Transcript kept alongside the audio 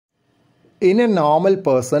In a normal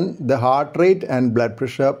person, the heart rate and blood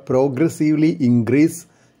pressure progressively increase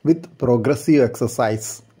with progressive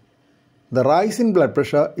exercise. The rise in blood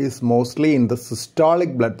pressure is mostly in the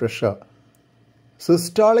systolic blood pressure.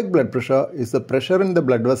 Systolic blood pressure is the pressure in the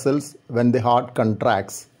blood vessels when the heart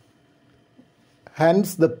contracts.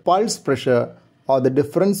 Hence, the pulse pressure or the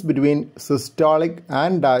difference between systolic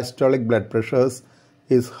and diastolic blood pressures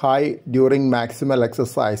is high during maximal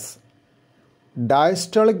exercise.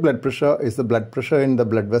 Diastolic blood pressure is the blood pressure in the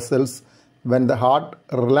blood vessels when the heart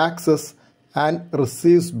relaxes and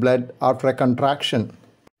receives blood after a contraction.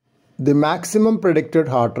 The maximum predicted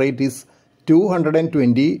heart rate is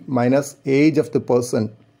 220 minus age of the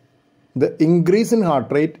person. The increase in heart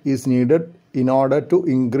rate is needed in order to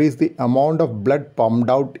increase the amount of blood pumped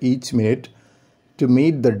out each minute to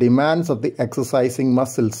meet the demands of the exercising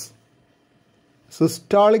muscles.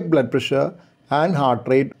 Systolic blood pressure and heart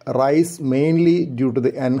rate rise mainly due to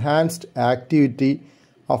the enhanced activity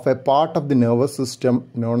of a part of the nervous system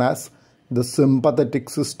known as the sympathetic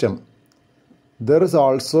system. There is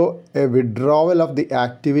also a withdrawal of the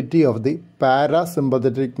activity of the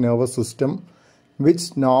parasympathetic nervous system,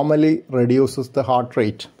 which normally reduces the heart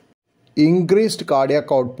rate. Increased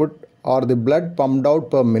cardiac output or the blood pumped out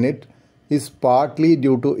per minute is partly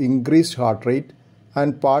due to increased heart rate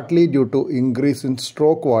and partly due to increase in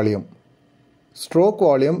stroke volume. Stroke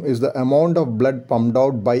volume is the amount of blood pumped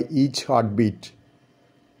out by each heartbeat.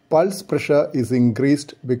 Pulse pressure is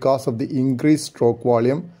increased because of the increased stroke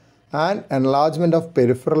volume and enlargement of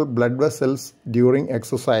peripheral blood vessels during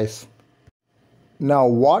exercise. Now,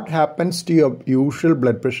 what happens to your usual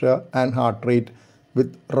blood pressure and heart rate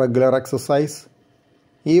with regular exercise?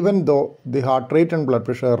 Even though the heart rate and blood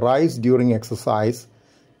pressure rise during exercise,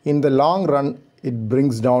 in the long run it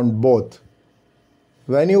brings down both.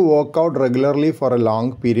 When you work out regularly for a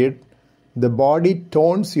long period, the body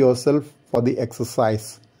tones yourself for the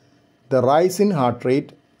exercise. The rise in heart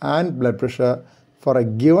rate and blood pressure for a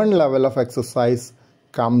given level of exercise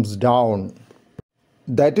comes down.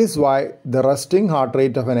 That is why the resting heart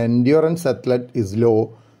rate of an endurance athlete is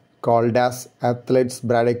low, called as athlete's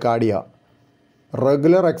bradycardia.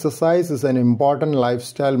 Regular exercise is an important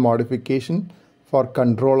lifestyle modification for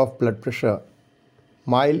control of blood pressure.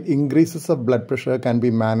 Mild increases of blood pressure can be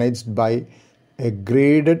managed by a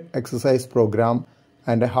graded exercise program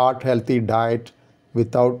and a heart-healthy diet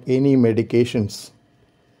without any medications.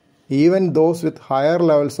 Even those with higher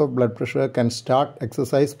levels of blood pressure can start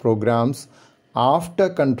exercise programs after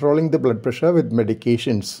controlling the blood pressure with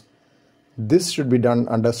medications. This should be done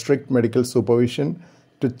under strict medical supervision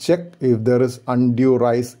to check if there is undue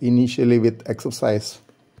rise initially with exercise.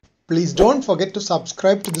 Please don't forget to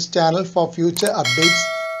subscribe to this channel for future updates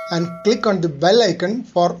and click on the bell icon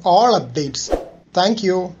for all updates. Thank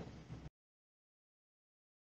you.